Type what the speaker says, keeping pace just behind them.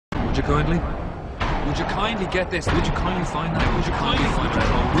you kindly? Would you kindly get this? Would you kindly find that? Would you kindly find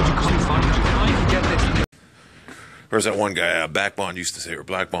that? Would you kindly find? Would you kindly get this? There's that one guy, Backbond used to say, or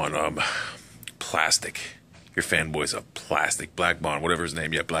Blackbond, plastic. Your fanboys are plastic. Blackbond, whatever his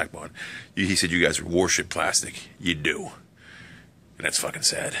name, yeah, Blackbond. He said you guys worship plastic. You do. And that's fucking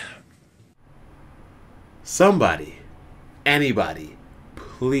sad. Somebody, anybody,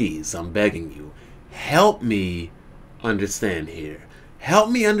 please, I'm begging you, help me understand here. Help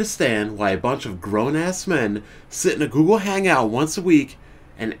me understand why a bunch of grown-ass men sit in a Google Hangout once a week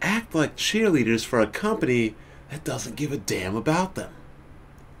and act like cheerleaders for a company that doesn't give a damn about them.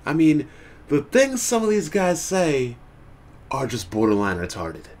 I mean, the things some of these guys say are just borderline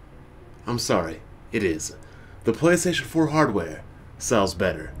retarded. I'm sorry, it is. The PlayStation 4 hardware sells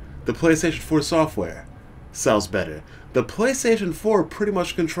better. The PlayStation 4 software sells better. The PlayStation 4 pretty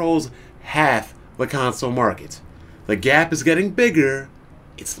much controls half the console market. The gap is getting bigger,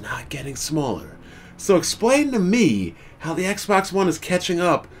 it's not getting smaller. So explain to me how the Xbox One is catching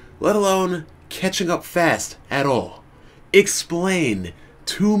up, let alone catching up fast at all. Explain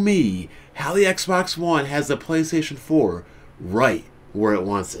to me how the Xbox One has the PlayStation 4 right where it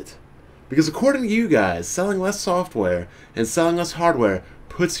wants it. Because according to you guys, selling less software and selling less hardware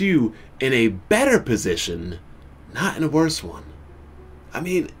puts you in a better position, not in a worse one. I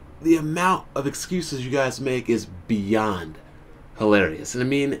mean, the amount of excuses you guys make is beyond hilarious. And I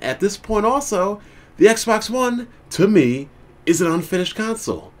mean, at this point also, the Xbox One, to me, is an unfinished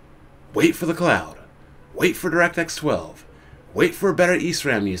console. Wait for the cloud. Wait for DirectX 12. Wait for better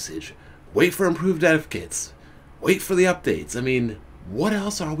eSRAM usage. Wait for improved dev kits. Wait for the updates. I mean, what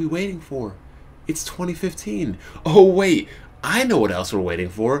else are we waiting for? It's 2015. Oh wait, I know what else we're waiting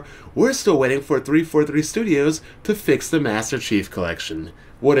for. We're still waiting for 343 Studios to fix the Master Chief Collection.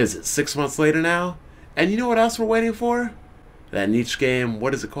 What is it, 6 months later now? And you know what else we're waiting for? That niche game,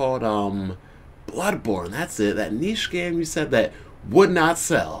 what is it called? Bloodborne, that's it. That niche game you said that would not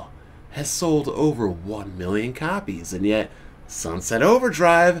sell has sold over 1 million copies. And yet, Sunset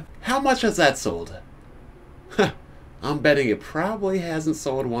Overdrive, how much has that sold? I'm betting it probably hasn't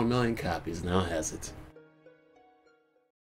sold 1 million copies now, has it?